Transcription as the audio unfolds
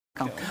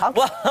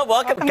welcome.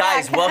 Welcome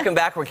guys. Back. Welcome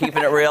back. We're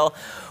keeping it real.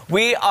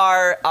 We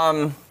are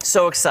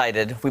so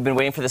excited. We've been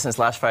waiting for this since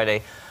last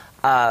Friday.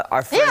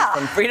 Our friends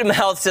from Freedom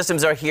Health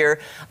Systems are here.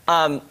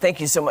 Thank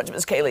you so much,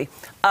 Ms. Kaylee.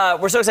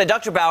 We're so excited.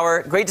 Dr.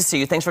 Bauer, great to see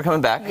you. Thanks for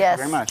coming back. Yes,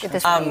 very much. good to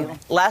see you.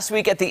 Last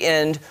week at the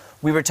end,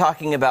 we were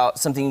talking about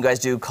something you guys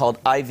do called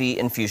IV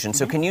infusion.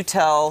 So can you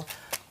tell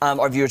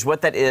our viewers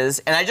what that is?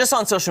 And I just saw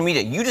on social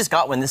media, you just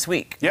got one this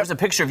week. There's a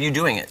picture of you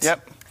doing it.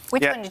 Yep.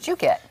 Which one did you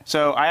get?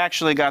 So I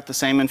actually got the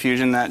same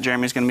infusion that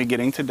Jeremy's going to be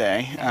getting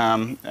today.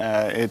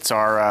 It's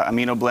our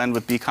amino blend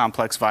with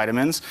B-complex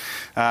vitamins.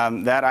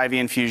 That IV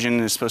infusion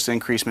is supposed to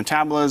increase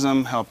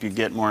metabolism, help you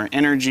get more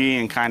energy,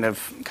 and kind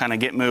of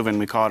get moving.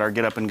 We call it our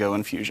get up and go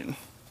infusion.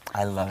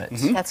 I love it.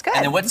 That's good.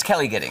 And then what's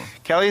Kelly getting?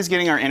 Kelly is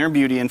getting our Inner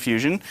Beauty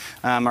infusion.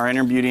 Our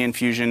Inner Beauty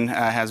infusion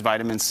has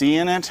vitamin C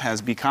in it,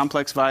 has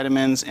B-complex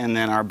vitamins, and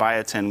then our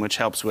biotin, which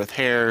helps with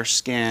hair,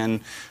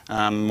 skin,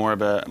 more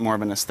of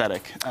an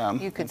aesthetic.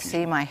 You could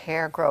see my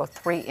hair grow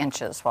 3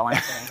 inches while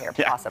I'm sitting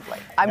here, possibly.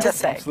 I'm just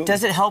saying. Absolutely.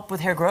 Does it help with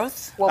hair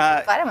growth? Well,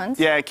 with vitamins.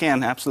 Yeah, it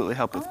can absolutely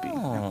help with B.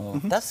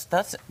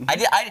 That's.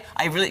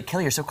 I really,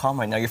 Kelly, you're so calm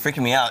right now. You're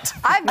freaking me out.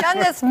 I've done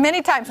this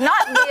many times,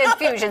 not the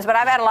infusions, but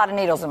I've had a lot of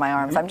needles in my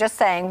arms. I'm just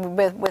saying,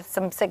 with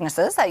some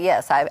sicknesses,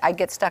 yes, I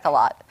get stuck a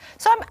lot.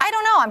 So I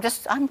don't know.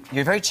 I'm.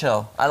 You're very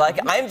chill. I like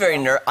it.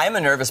 I'm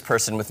a nervous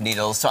person with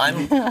needles, so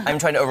I'm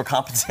trying to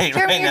overcompensate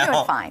right now. You're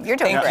doing fine. You're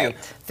doing great.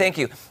 Thank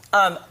you.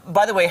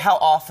 By the way, how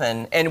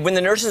often, and when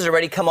the nurses are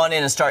ready, come on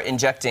in and start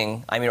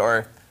injecting,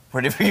 or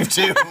whatever you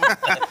do,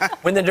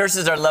 when the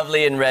nurses are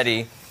lovely and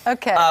ready.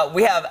 Okay.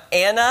 We have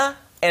Anna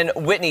and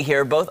Whitney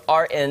here, both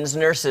RNs,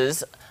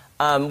 nurses.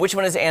 Which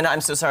one is Anna?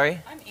 I'm so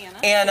sorry. I'm Anna.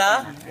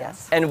 Anna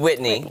Yes. and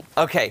Whitney.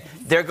 Okay,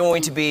 they're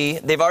going to be,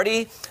 they've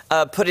already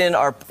put in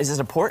our, is this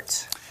a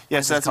port?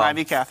 Yes, that's an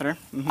IV catheter.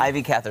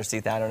 IV catheter, see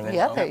that? I don't even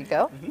Yeah, know. there you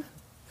go.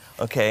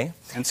 Okay.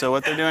 And so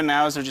what they're doing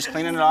now is they're just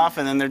cleaning it off,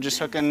 and then they're just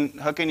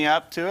hooking you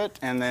up to it,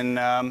 and then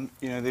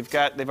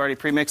they've already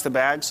pre-mixed the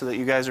bag so that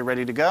you guys are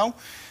ready to go,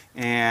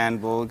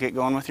 and we'll get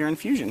going with your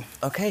infusion.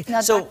 Okay.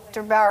 Now, So,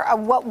 Dr. Bauer,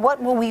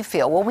 what will we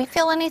feel? Will we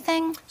feel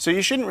anything? So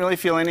you shouldn't really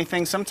feel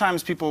anything.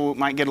 Sometimes people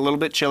might get a little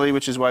bit chilly,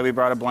 which is why we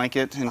brought a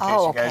blanket in case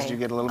you guys do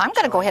get a little bit I'm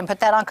going to go ahead and put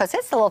that on because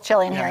it's a little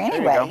chilly in here there you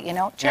anyway.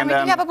 go. Jeremy, do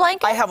you have a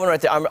blanket? I have one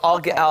right there.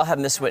 I'll have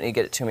Miss Whitney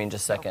get it to me in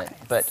just a second,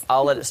 but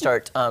I'll let it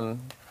start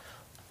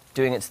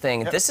doing its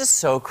thing. This is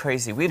so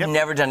crazy. We've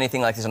never done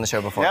anything like this on the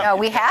show before. No,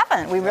 we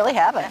haven't. We really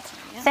haven't.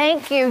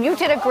 Thank you. You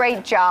did a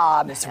great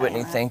job. Miss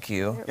Whitney, thank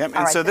you. Yep,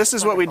 and so this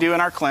is what we do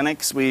in our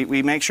clinics.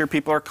 We make sure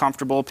people are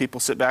comfortable. People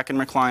sit back in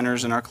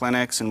recliners in our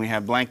clinics, and we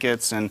have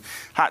blankets and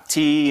hot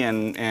tea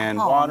and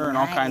water and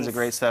all kinds of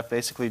great stuff,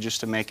 basically just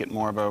to make it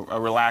more of a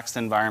relaxed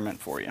environment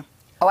for you.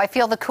 Oh, I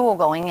feel the cool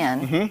going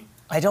in.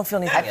 I don't feel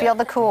anything I feel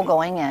the cool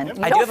going in. You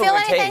I don't do have a feel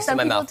weird anything? taste in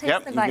my mouth.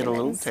 Yep, you get a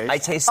little taste. I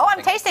taste Oh,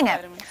 I'm something. tasting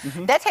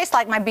it. That tastes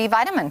like my B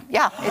vitamin.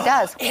 Yeah, it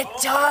does. It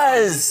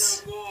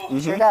does.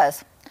 Sure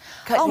does.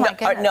 Oh, my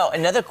goodness. No,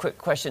 another quick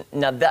question.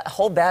 Now, that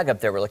whole bag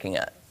up there we're looking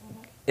at,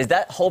 is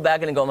that whole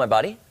bag going to go in my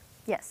body?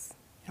 Yes.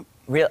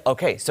 Real?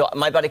 Okay, so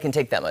my body can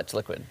take that much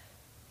liquid.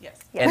 Yes.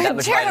 And that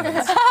much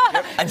vitamins.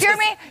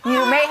 Jeremy,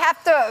 you may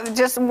have to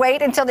just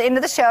wait until the end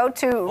of the show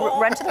to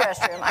run to the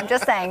restroom. I'm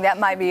just saying that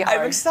might be hard.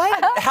 I'm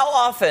excited. How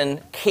often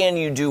can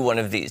you do one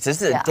of these? Is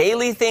this a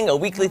daily thing, a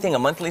weekly thing, a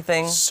monthly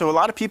thing? So a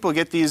lot of people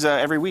get these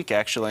every week,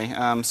 actually.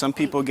 Some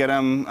people get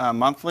them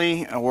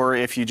monthly, or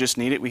if you just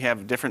need it, we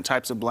have different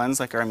types of blends,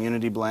 like our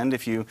immunity blend.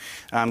 If you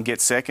get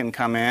sick and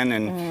come in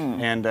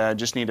and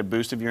just need a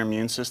boost of your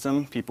immune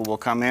system, people will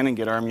come in and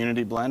get our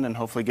immunity blend and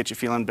hopefully get you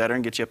feeling better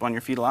and get you up on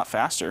your feet a lot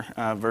faster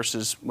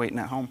versus waiting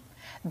at home.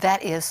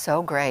 That is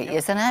so great,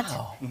 isn't it?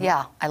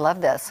 Yeah, I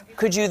love this.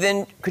 Could you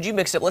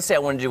mix it up? Let's say I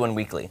want to do one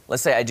weekly.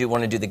 Let's say I do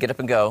want to do the Get Up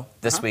and Go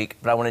this week,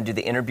 but I want to do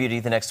the Inner Beauty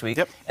the next week,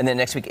 and then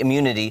next week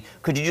Immunity.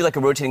 Could you do like a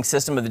rotating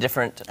system of the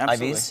different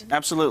IVs?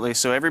 Absolutely.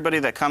 So everybody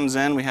that comes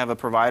in, we have a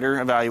provider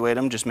evaluate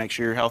them, just make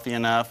sure you're healthy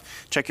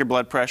enough, check your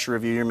blood pressure,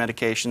 review your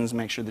medications,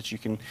 make sure that you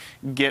can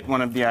get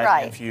one of the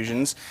IV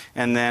infusions,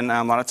 and then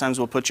a lot of times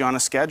we'll put you on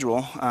a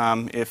schedule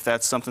if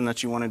that's something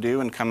that you want to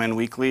do, and come in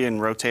weekly and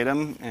rotate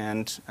them,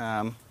 and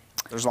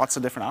there's lots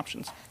of different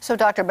options. So,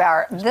 Dr.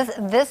 Bauer,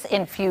 this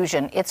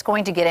infusion, it's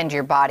going to get into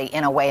your body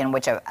in a way in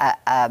which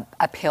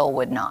a pill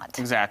would not.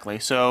 Exactly.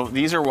 So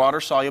these are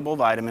water-soluble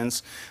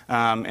vitamins,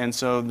 and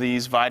so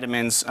these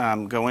vitamins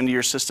go into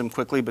your system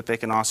quickly, but they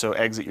can also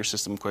exit your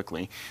system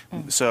quickly.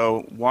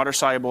 So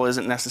water-soluble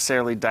isn't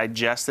necessarily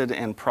digested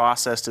and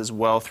processed as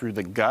well through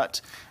the gut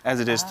as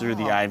it is through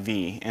the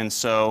IV. And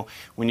so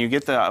when you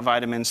get the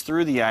vitamins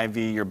through the IV,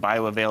 your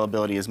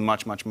bioavailability is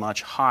much, much,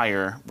 much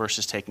higher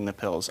versus taking the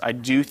pills. I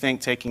do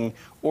think taking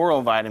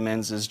oral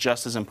vitamins is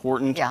just as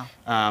important,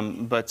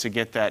 but to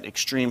get that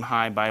extreme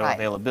high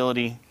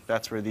bioavailability,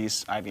 that's where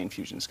these IV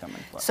infusions come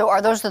in play. So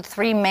are those the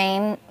 3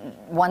 main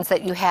ones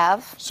that you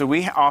have? So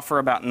we offer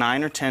about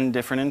 9 or 10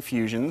 different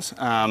infusions.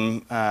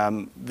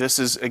 This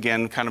is,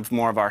 again, kind of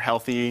more of our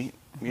healthy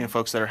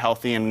folks that are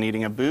healthy and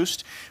needing a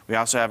boost. We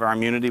also have our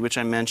immunity, which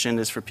I mentioned,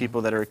 is for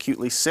people that are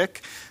acutely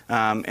sick.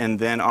 And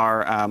then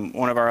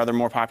one of our other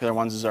more popular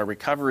ones is our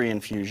recovery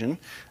infusion,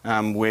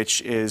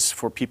 which is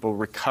for people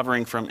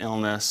recovering from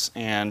illness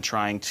and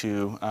trying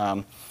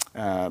to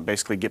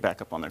basically get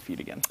back up on their feet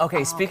again.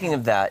 Okay, speaking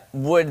of that,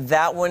 would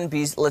that one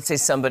be, let's say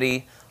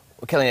somebody,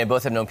 Kelly and I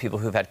both have known people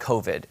who've had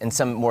COVID, and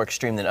some more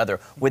extreme than other.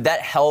 Would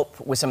that help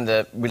with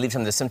relieve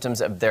some of the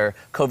symptoms of their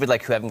COVID,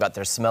 like who haven't got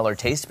their smell or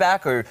taste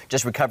back, or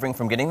just recovering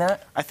from getting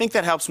that? I think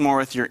that helps more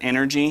with your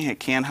energy.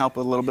 It can help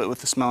a little bit with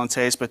the smell and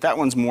taste, but that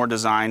one's more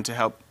designed to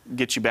help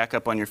get you back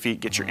up on your feet,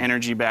 get your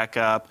energy back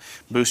up,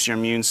 boost your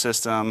immune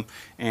system,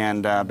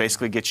 and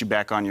basically get you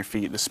back on your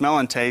feet. The smell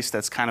and taste,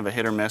 that's kind of a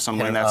hit or miss on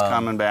when that's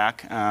coming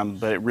back,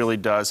 but it really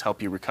does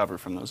help you recover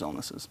from those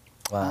illnesses.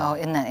 Wow. Oh,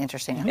 isn't that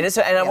interesting? It is,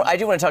 and I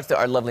do want to talk to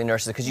our lovely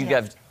nurses, because you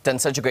have done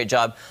such a great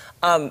job.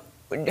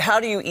 How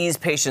do you ease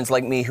patients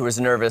like me who was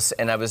nervous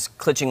and I was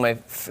clenching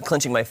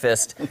my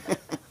fist?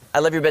 I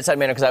love your bedside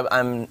manner because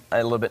I'm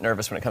a little bit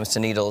nervous when it comes to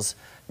needles.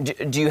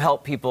 Do you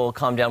help people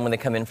calm down when they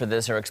come in for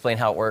this, or explain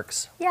how it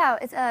works? Yeah,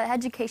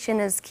 education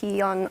is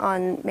key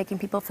on making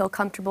people feel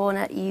comfortable and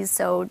at ease.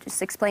 So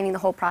just explaining the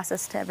whole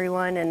process to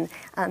everyone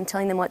and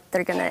telling them what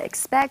they're going to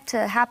expect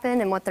to happen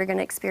and what they're going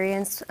to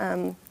experience,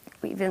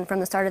 even from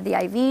the start of the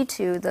IV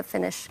to the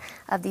finish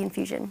of the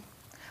infusion.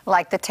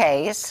 Like the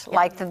taste,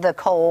 like the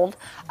cold,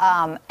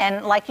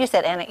 and like you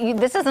said, Anna,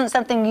 this isn't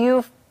something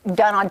you've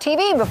done on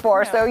TV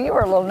before, so you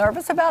were a little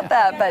nervous about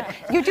that,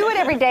 but you do it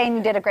every day and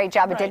you did a great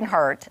job. It didn't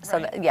hurt.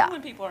 So yeah.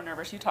 When people are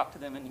nervous, you talk to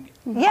them and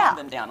you calm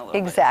them down a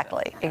little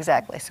exactly, bit. So.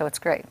 Exactly. So it's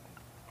great.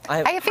 How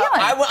you feeling?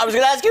 I was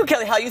going to ask you,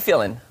 Kelly, how are you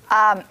feeling?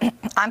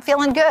 I'm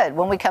feeling good.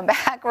 When we come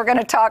back, we're going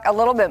to talk a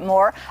little bit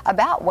more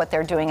about what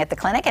they're doing at the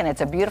clinic, and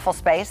it's a beautiful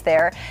space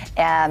there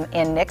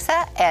in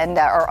Nixa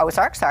or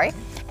Ozarks, sorry.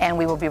 And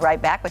we will be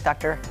right back with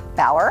Dr.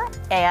 Bauer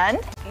and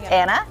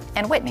Anna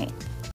and Whitney.